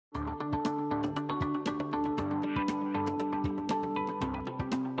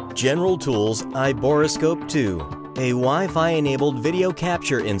General Tools iBORESCOPE 2, a Wi-Fi enabled video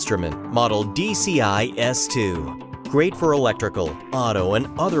capture instrument model DCiS2. Great for electrical, auto, and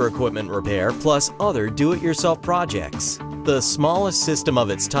other equipment repair, plus other do-it-yourself projects. The smallest system of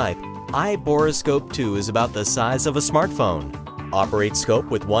its type, iBORESCOPE 2 is about the size of a smartphone. Operate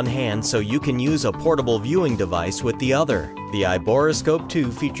scope with one hand so you can use a portable viewing device with the other. The iBORESCOPE 2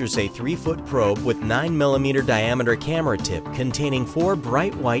 features a 3-foot probe with 9mm diameter camera tip containing 4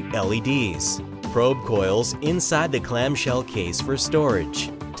 bright white LEDs. Probe coils inside the clamshell case for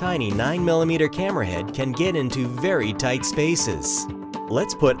storage. Tiny 9mm camera head can get into very tight spaces.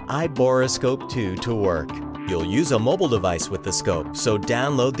 Let's put iBORESCOPE 2 to work. You'll use a mobile device with the scope, so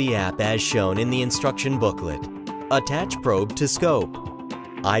download the app as shown in the instruction booklet. Attach probe to scope.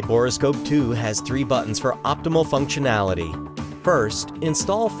 iBORESCOPE 2 has 3 buttons for optimal functionality. First,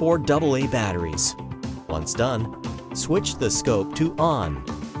 install 4 AA batteries. Once done, switch the scope to on.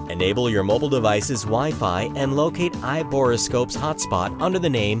 Enable your mobile device's Wi-Fi and locate iBORESCOPE's hotspot under the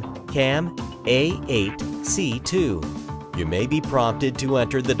name CAM A8C2. You may be prompted to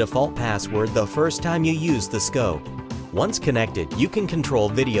enter the default password the first time you use the scope. Once connected, you can control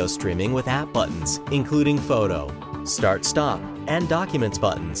video streaming with app buttons, including photo, start, stop, and documents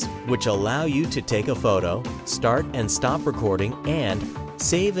buttons, which allow you to take a photo, start and stop recording, and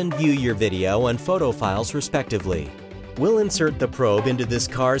save and view your video and photo files respectively. We'll insert the probe into this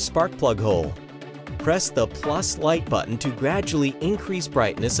car's spark plug hole. Press the plus light button to gradually increase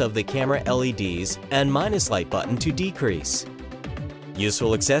brightness of the camera LEDs and minus light button to decrease.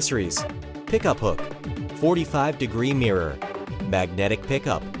 Useful accessories: pickup hook, 45-degree mirror, magnetic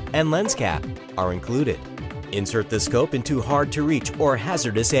pickup, and lens cap are included. Insert the scope into hard-to-reach or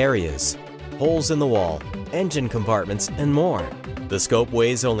hazardous areas, holes in the wall, engine compartments, and more. The scope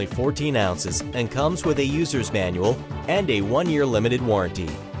weighs only 14 ounces and comes with a user's manual and a 1-year limited warranty.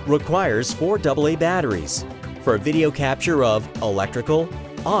 Requires 4 AA batteries for video capture of electrical,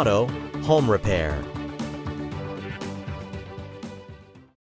 auto, home repair.